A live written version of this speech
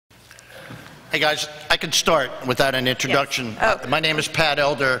Hey guys, I could start without an introduction. Yes. Oh. My name is Pat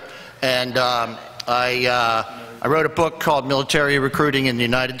Elder, and I wrote a book called Military Recruiting in the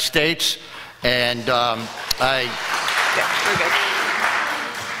United States, and I'm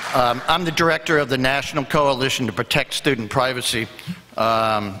the director of the National Coalition to Protect Student Privacy.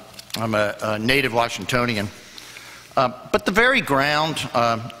 I'm a native Washingtonian. But the very ground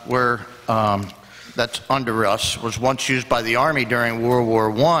where that's under us was once used by the Army during World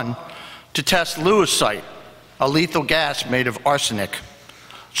War I to test lewisite, a lethal gas made of arsenic.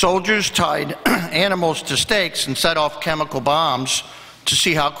 Soldiers tied animals to stakes and set off chemical bombs to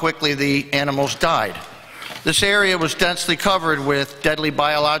see how quickly the animals died. This area was densely covered with deadly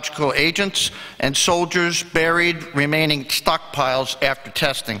biological agents, and soldiers buried remaining stockpiles after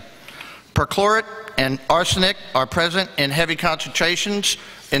testing. Perchlorate and arsenic are present in heavy concentrations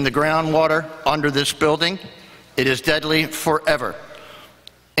in the groundwater under this building. It is deadly forever.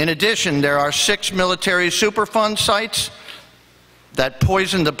 In addition, there are 6 military Superfund sites that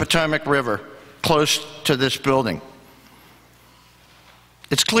poison the Potomac River close to this building.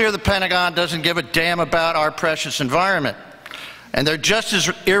 It's clear the Pentagon doesn't give a damn about our precious environment, and they're just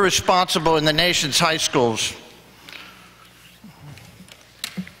as irresponsible in the nation's high schools.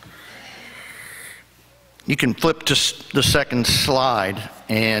 You can flip to the second slide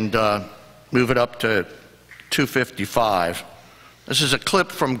and move it up to 255. This is a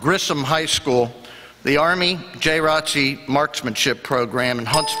clip from Grissom High School, the Army JROTC Marksmanship Program in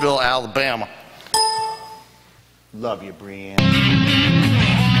Huntsville, Alabama. Love you, Brianne.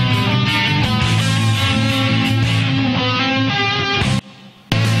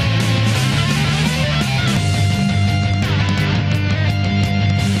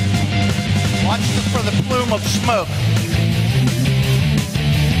 Watch for the plume of smoke.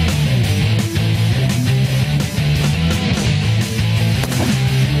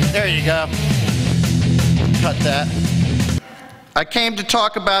 There you go. Cut that. I came to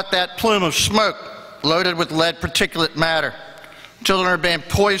talk about that plume of smoke loaded with lead particulate matter. Children are being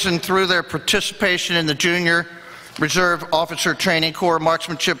poisoned through their participation in the Junior Reserve Officer Training Corps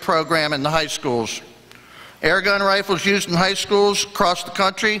Marksmanship Program in the high schools. Airgun rifles used in high schools across the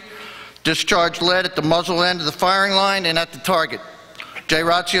country discharge lead at the muzzle end of the firing line and at the target.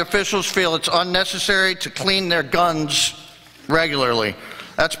 JROTC officials feel it's unnecessary to clean their guns regularly.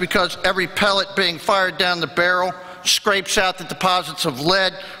 That's because every pellet being fired down the barrel scrapes out the deposits of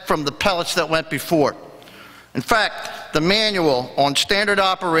lead from the pellets that went before. In fact, the manual on standard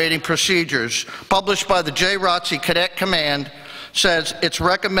operating procedures published by the JROTC Cadet Command says it's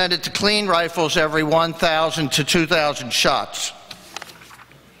recommended to clean rifles every 1,000 to 2,000 shots.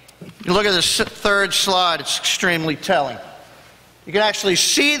 You look at this third slide, it's extremely telling. You can actually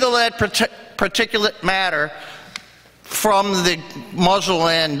see the lead particulate matter from the muzzle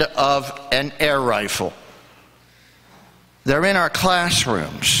end of an air rifle. They're in our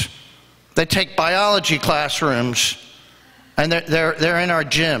classrooms. They take biology classrooms, and they're in our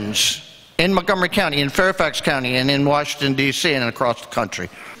gyms in Montgomery County, in Fairfax County, and in Washington, D.C., and across the country.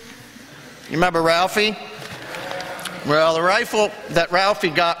 You remember Ralphie? Well, the rifle that Ralphie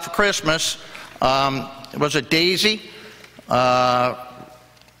got for Christmas was a Daisy Red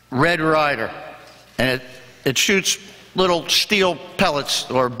Ryder, and it shoots little steel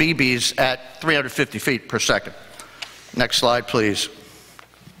pellets, or BBs, at 350 feet per second. Next slide, please.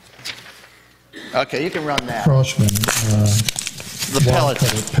 Okay, you can run that. Crossman, the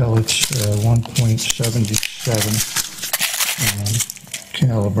pellets. Pellets, 1.77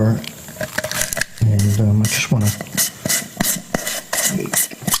 caliber, and I just want to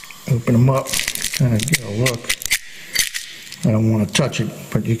open them up, kind of get a look. I don't want to touch it,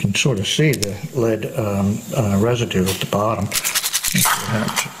 but you can sort of see the lead residue at the bottom.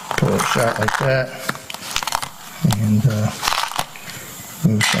 Pull it out like that, and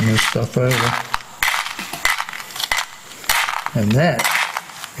move some of this stuff over. And that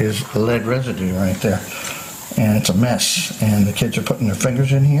is the lead residue right there. And it's a mess. And the kids are putting their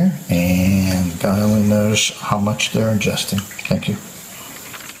fingers in here, and God only knows how much they're ingesting. Thank you.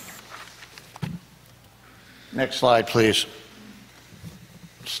 Next slide, please.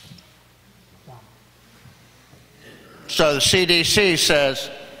 So the CDC says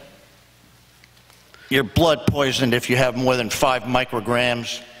you're blood poisoned if you have more than 5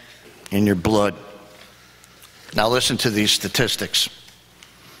 micrograms in your blood. Now listen to these statistics.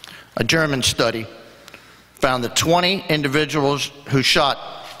 A German study found that 20 individuals who shot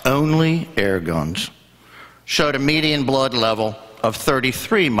only air guns showed a median blood level of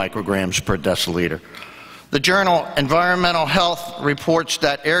 33 micrograms per deciliter. The journal Environmental Health reports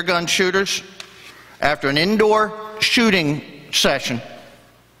that airgun shooters, after an indoor shooting session,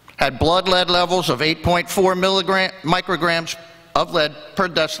 had blood lead levels of 8.4 micrograms of lead per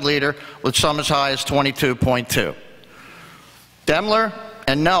deciliter, with some as high as 22.2. Demler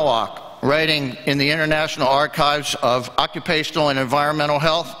and Nowak, writing in the International Archives of Occupational and Environmental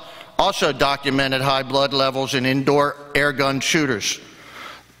Health, also documented high blood levels in indoor airgun shooters.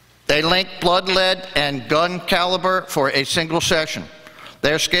 They linked blood lead and gun caliber for a single session.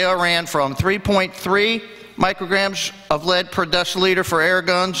 Their scale ran from 3.3 micrograms of lead per deciliter for air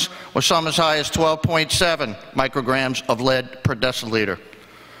guns, with some as high as 12.7 micrograms of lead per deciliter.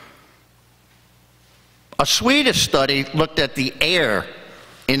 A Swedish study looked at the air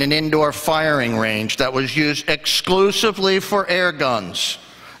in an indoor firing range that was used exclusively for air guns,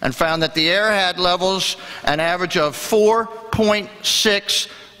 and found that the air had levels an average of 4.6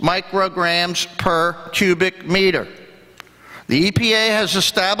 micrograms per cubic meter. The EPA has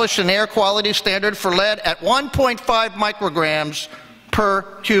established an air quality standard for lead at 1.5 micrograms per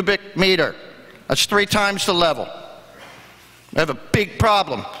cubic meter. That's 3 times the level. We have a big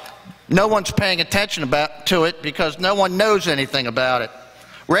problem. No one's paying attention to it because no one knows anything about it.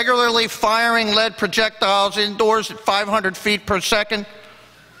 Regularly firing lead projectiles indoors at 500 feet per second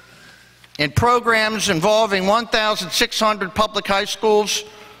in programs involving 1,600 public high schools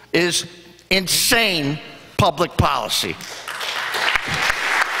is insane public policy.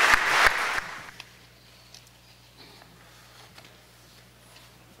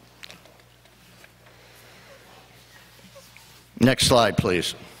 Next slide,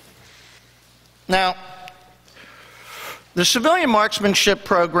 please. Now, the Civilian Marksmanship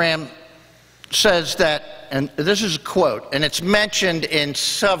Program says that, and this is a quote, and it's mentioned in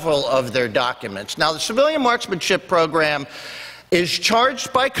several of their documents. Now, the Civilian Marksmanship Program is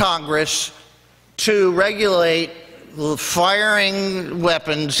charged by Congress to regulate firing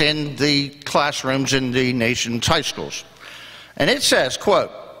weapons in the classrooms in the nation's high schools. And it says,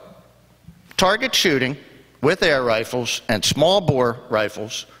 quote, target shooting with air rifles and small bore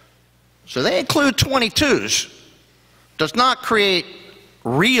rifles, so they include .22s, does not create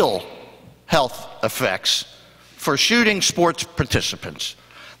real health effects for shooting sports participants.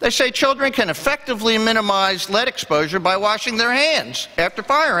 They say children can effectively minimize lead exposure by washing their hands after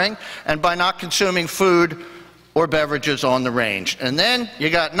firing and by not consuming food or beverages on the range. And then you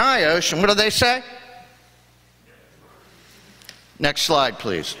got NIOSH, and what do they say? Next slide,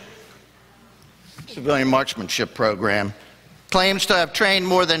 please. Civilian Marksmanship Program claims to have trained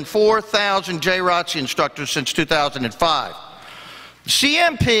more than 4,000 JROTC instructors since 2005. The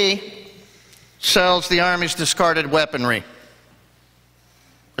CMP sells the Army's discarded weaponry,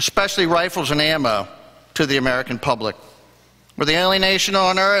 especially rifles and ammo, to the American public. We're the only nation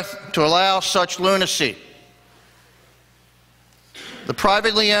on earth to allow such lunacy. The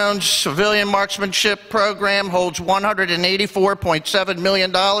privately owned Civilian Marksmanship Program holds $184.7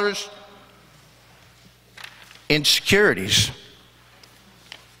 million in securities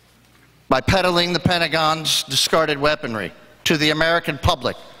by peddling the Pentagon's discarded weaponry to the American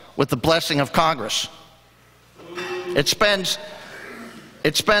public with the blessing of Congress. It spends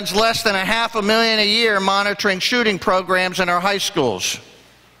less than $500,000 a year monitoring shooting programs in our high schools.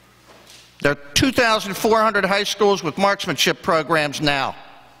 There are 2,400 high schools with marksmanship programs now.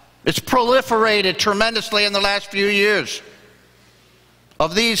 It's proliferated tremendously in the last few years.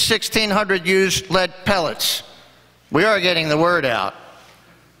 Of these, 1,600 use lead pellets. We are getting the word out.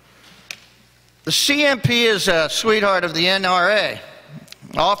 The CMP is a sweetheart of the NRA.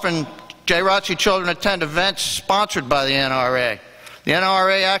 Often, JROTC children attend events sponsored by the NRA. The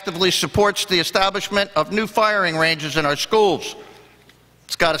NRA actively supports the establishment of new firing ranges in our schools.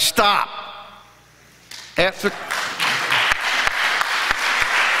 It's got to stop. After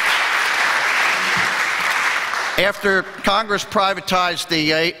Congress privatized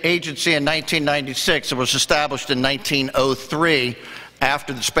the agency in 1996, it was established in 1903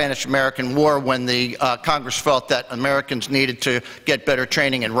 after the Spanish-American War, when the Congress felt that Americans needed to get better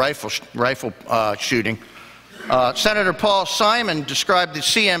training in rifle shooting. Senator Paul Simon described the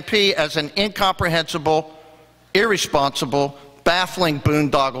CMP as an incomprehensible, irresponsible, baffling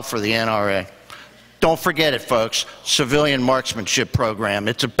boondoggle for the NRA. Don't forget it, folks. Civilian Marksmanship Program.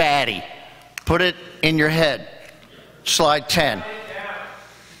 It's a baddie. Put it in your head. Slide 10.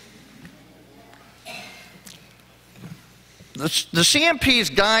 The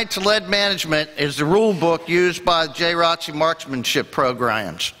CMP's Guide to Lead Management is the rule book used by the JROTC marksmanship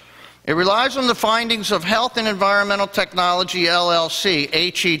programs. It relies on the findings of Health Environmental Technology LLC,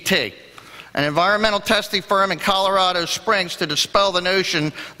 HET, an environmental testing firm in Colorado Springs, to dispel the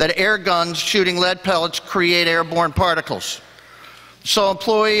notion that air guns shooting lead pellets create airborne particles. The sole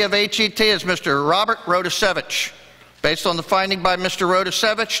employee of HET is Mr. Robert Rodosevich. Based on the finding by Mr.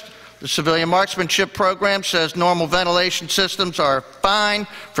 Rodosevich, the Civilian Marksmanship Program says normal ventilation systems are fine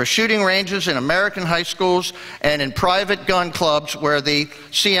for shooting ranges in American high schools and in private gun clubs where the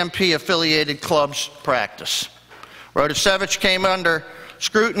CMP-affiliated clubs practice. Rodosevich came under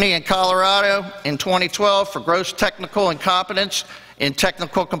scrutiny in Colorado in 2012 for gross technical incompetence in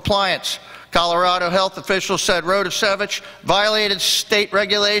technical compliance. Colorado health officials said Rodosevich violated state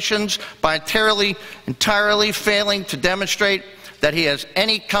regulations by entirely failing to demonstrate that he has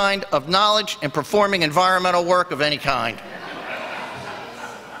any kind of knowledge in performing environmental work of any kind.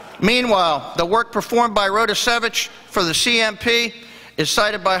 Meanwhile, the work performed by Rodosevich for the CMP is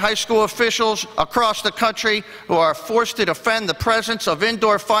cited by high school officials across the country who are forced to defend the presence of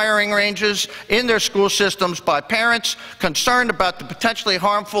indoor firing ranges in their school systems by parents concerned about the potentially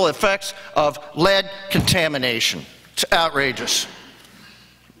harmful effects of lead contamination. It's outrageous.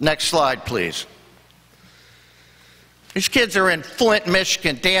 Next slide, please. These kids are in Flint,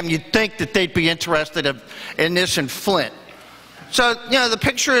 Michigan. Damn, you'd think that they'd be interested in this in Flint. So, you know, the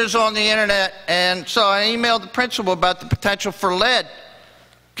picture is on the internet, and so I emailed the principal about the potential for lead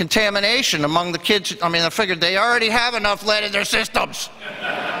contamination among the kids. I mean, I figured they already have enough lead in their systems.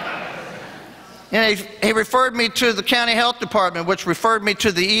 You know, he referred me to the county health department, which referred me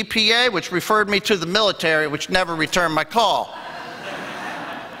to the EPA, which referred me to the military, which never returned my call.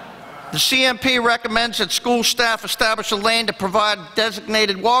 The CMP recommends that school staff establish a lane to provide a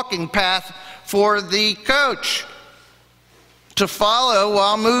designated walking path for the coach to follow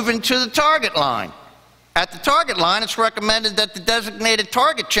while moving to the target line. At the target line, it's recommended that the designated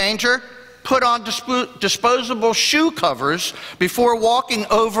target changer put on disposable shoe covers before walking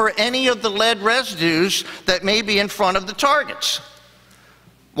over any of the lead residues that may be in front of the targets.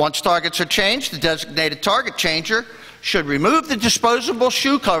 Once targets are changed, the designated target changer should remove the disposable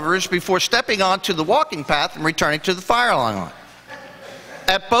shoe covers before stepping onto the walking path and returning to the fire line.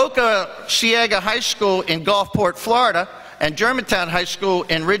 At Boca Ciega High School in Gulfport, Florida, and Germantown High School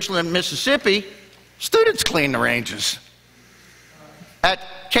in Ridgeland, Mississippi, students clean the ranges. At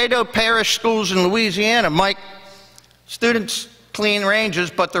Cato Parish Schools in Louisiana, Mike, students clean ranges,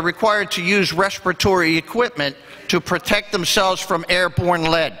 but they're required to use respiratory equipment to protect themselves from airborne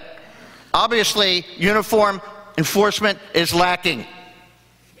lead. Obviously, uniform enforcement is lacking.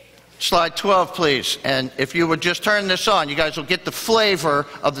 Slide 12, please. And if you would just turn this on, you guys will get the flavor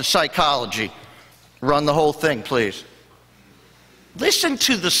of the psychology. Run the whole thing, please. Listen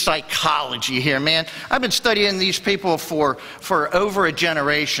to the psychology here, man. I've been studying these people for over a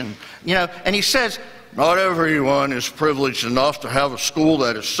generation, you know, and he says, not everyone is privileged enough to have a school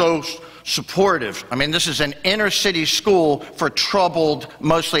that is so supportive. I mean, this is an inner city school for troubled,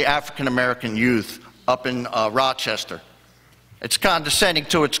 mostly African-American youth up in Rochester. It's condescending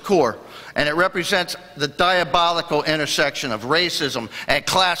to its core, and it represents the diabolical intersection of racism and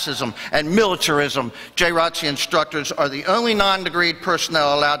classism and militarism. JROTC instructors are the only non-degreed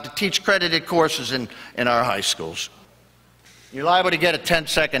personnel allowed to teach credited courses in our high schools. You're liable to get a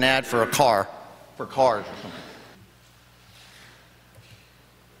 10-second ad for a car, for cars or something.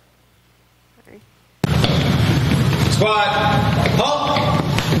 Squad, halt!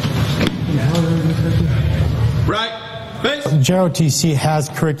 Right. JROTC has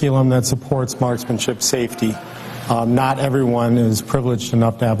curriculum that supports marksmanship safety. Not everyone is privileged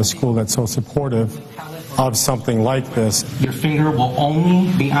enough to have a school that's so supportive of something like this. Your finger will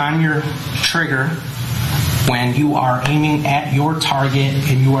only be on your trigger when you are aiming at your target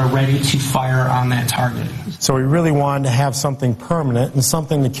and you are ready to fire on that target. So we really wanted to have something permanent and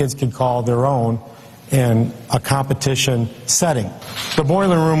something the kids could call their own in a competition setting. The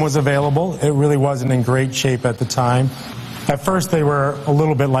boiler room was available. It really wasn't in great shape at the time. At first they were a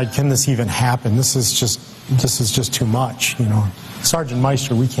little bit like, can this even happen? This is just too much, you know. Sergeant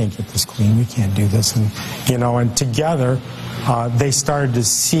Meister, we can't get this clean, we can't do this. And, you know, and together they started to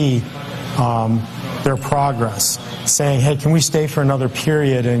see their progress, saying, hey, can we stay for another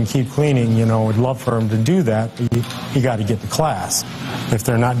period and keep cleaning? You know, we'd love for them to do that, but you got to get to class. If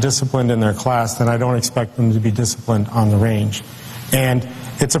they're not disciplined in their class, then I don't expect them to be disciplined on the range. And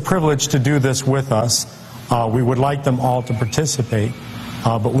it's a privilege to do this with us. We would like them all to participate,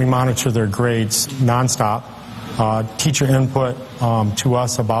 but we monitor their grades nonstop. Teacher input to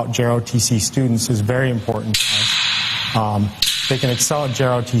us about JROTC students is very important to us. They can excel at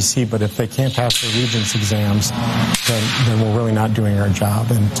JROTC, but if they can't pass their Regents exams, then we're really not doing our job.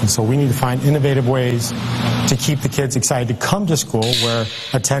 And so we need to find innovative ways to keep the kids excited to come to school, where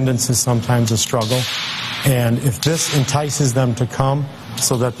attendance is sometimes a struggle. And if this entices them to come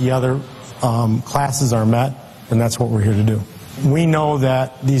so that the other classes are met, then that's what we're here to do. We know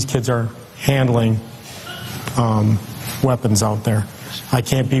that these kids are handling weapons out there. I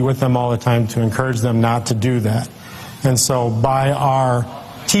can't be with them all the time to encourage them not to do that. And so by our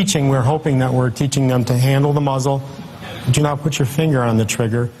teaching, we're hoping that we're teaching them to handle the muzzle, do not put your finger on the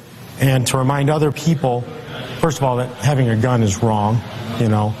trigger, and to remind other people, first of all, that having a gun is wrong, you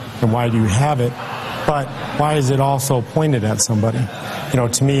know, and why do you have it? But why is it also pointed at somebody? You know,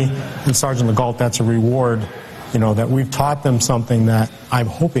 to me, in Sergeant Legault, that's a reward, you know, that we've taught them something that I'm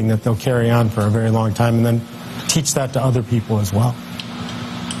hoping that they'll carry on for a very long time and then teach that to other people as well.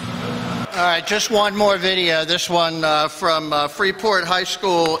 All right, just one more video. This one from Freeport High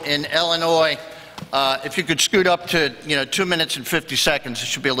School in Illinois. If you could scoot up to, 2 minutes and 50 seconds, it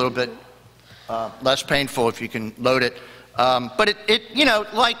should be a little bit less painful if you can load it. But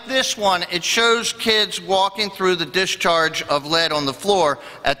like this one, it shows kids walking through the discharge of lead on the floor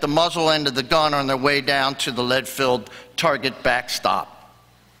at the muzzle end of the gun on their way down to the lead-filled target backstop.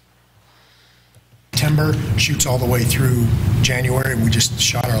 September, shoots all the way through January. We just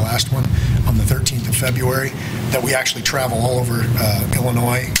shot our last one on the 13th of February, that we actually travel all over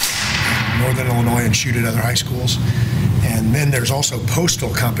Illinois, northern Illinois, and shoot at other high schools. And then there's also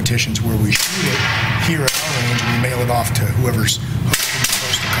postal competitions where we shoot it here at our range and we mail it off to whoever's hosting the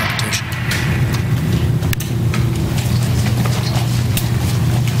postal competition.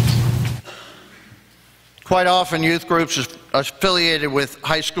 Quite often, youth groups affiliated with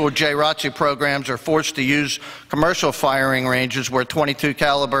high school JROTC programs are forced to use commercial firing ranges where .22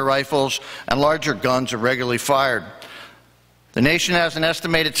 caliber rifles and larger guns are regularly fired. The nation has an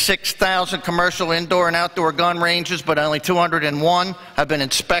estimated 6,000 commercial indoor and outdoor gun ranges, but only 201 have been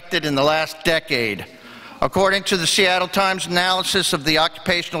inspected in the last decade. According to the Seattle Times analysis of the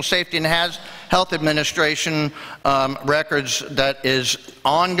Occupational Safety and Health Administration records that is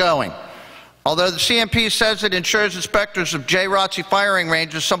ongoing, although the CMP says it ensures inspectors of JROTC firing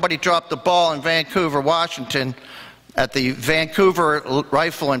ranges, somebody dropped the ball in Vancouver, Washington, at the Vancouver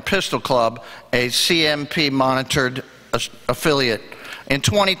Rifle and Pistol Club, a CMP-monitored affiliate. In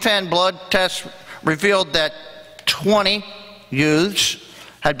 2010, blood tests revealed that 20 youths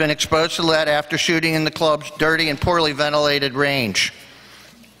had been exposed to lead after shooting in the club's dirty and poorly ventilated range.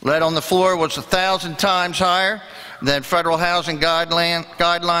 Lead on the floor was 1,000 times higher than federal housing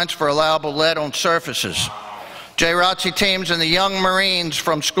guidelines for allowable lead on surfaces. JROTC teams and the young Marines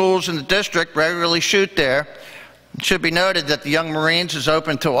from schools in the district regularly shoot there. It should be noted that the Young Marines is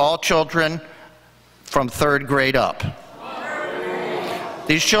open to all children from 3rd grade up.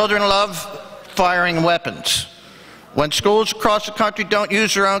 These children love firing weapons. When schools across the country don't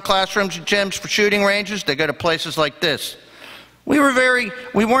use their own classrooms and gyms for shooting ranges, they go to places like this. We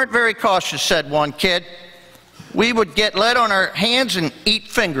weren't very cautious, said one kid. We would get lead on our hands and eat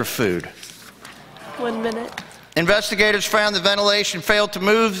finger food. 1 minute. Investigators found the ventilation failed to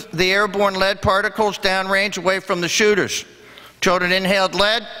move the airborne lead particles downrange away from the shooters. Children inhaled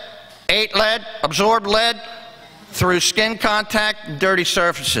lead, ate lead, absorbed lead through skin contact and dirty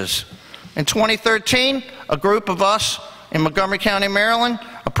surfaces. In 2013, a group of us in Montgomery County, Maryland,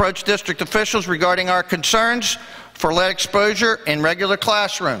 approached district officials regarding our concerns for lead exposure in regular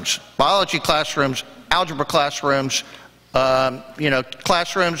classrooms, biology classrooms, algebra classrooms,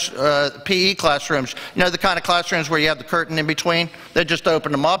 classrooms, PE classrooms, the kind of classrooms where you have the curtain in between. They just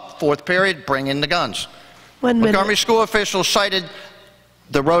open them up, 4th period, bring in the guns. 1 minute. Montgomery school officials cited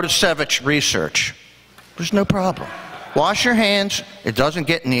the Rodosevich research. There's no problem. Wash your hands, it doesn't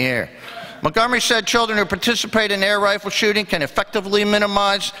get in the air. Montgomery said children who participate in air rifle shooting can effectively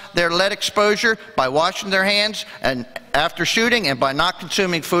minimize their lead exposure by washing their hands and after shooting and by not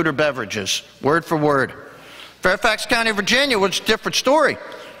consuming food or beverages, word for word. Fairfax County, Virginia was a different story.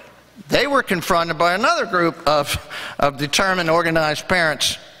 They were confronted by another group of determined, organized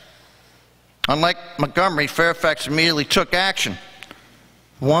parents. Unlike Montgomery, Fairfax immediately took action.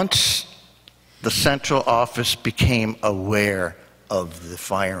 Once the central office became aware of the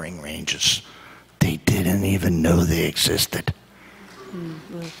firing ranges, they didn't even know they existed.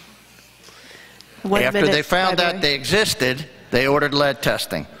 After they found out they existed, they ordered lead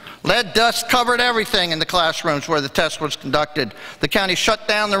testing. Lead dust covered everything in the classrooms where the test was conducted. The county shut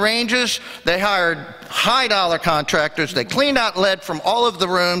down the ranges. They hired high-dollar contractors. They cleaned out lead from all of the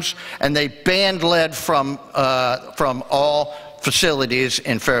rooms, and they banned lead from all facilities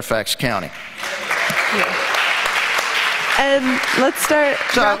in Fairfax County. Yeah. And let's start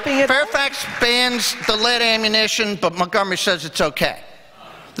wrapping it up. Fairfax bans the lead ammunition, but Montgomery says it's okay.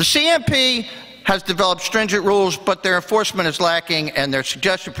 The CMP has developed stringent rules, but their enforcement is lacking and their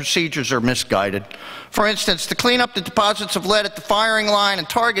suggested procedures are misguided. For instance, to clean up the deposits of lead at the firing line and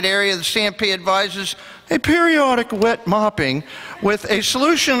target area, the CMP advises a periodic wet mopping with a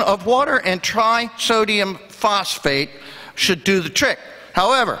solution of water and trisodium phosphate should do the trick.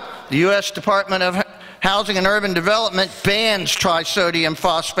 However, the U.S. Department of Housing and Urban Development bans trisodium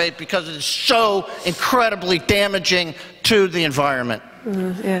phosphate because it is so incredibly damaging to the environment.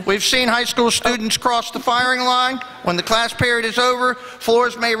 Yeah. We've seen high school students cross the firing line. When the class period is over,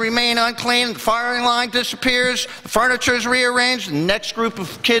 floors may remain unclean, the firing line disappears, the furniture is rearranged, and the next group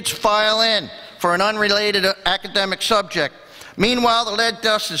of kids file in for an unrelated academic subject. Meanwhile, the lead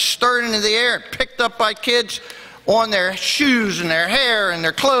dust is stirred into the air and picked up by kids on their shoes and their hair and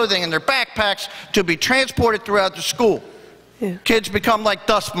their clothing and their backpacks to be transported throughout the school. Yeah. Kids become like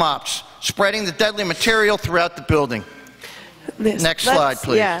dust mops, spreading the deadly material throughout the building. Next slide,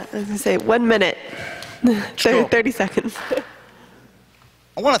 please. Yeah, I was going to say 1 minute, 30 seconds.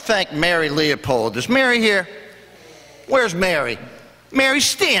 I want to thank Mary Leopold. Is Mary here? Where's Mary? Mary,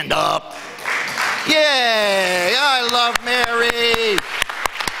 stand up. Yay! I love Mary.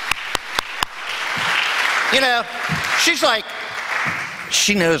 You know, she's like,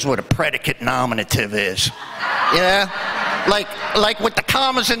 she knows what a predicate nominative is. You know? Like with the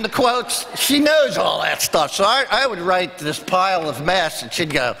commas and the quotes, she knows all that stuff. So I would write this pile of mess and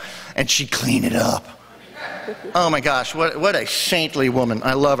she'd go, and she'd clean it up. Oh my gosh, what a saintly woman.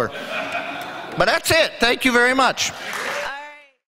 I love her. But that's it. Thank you very much.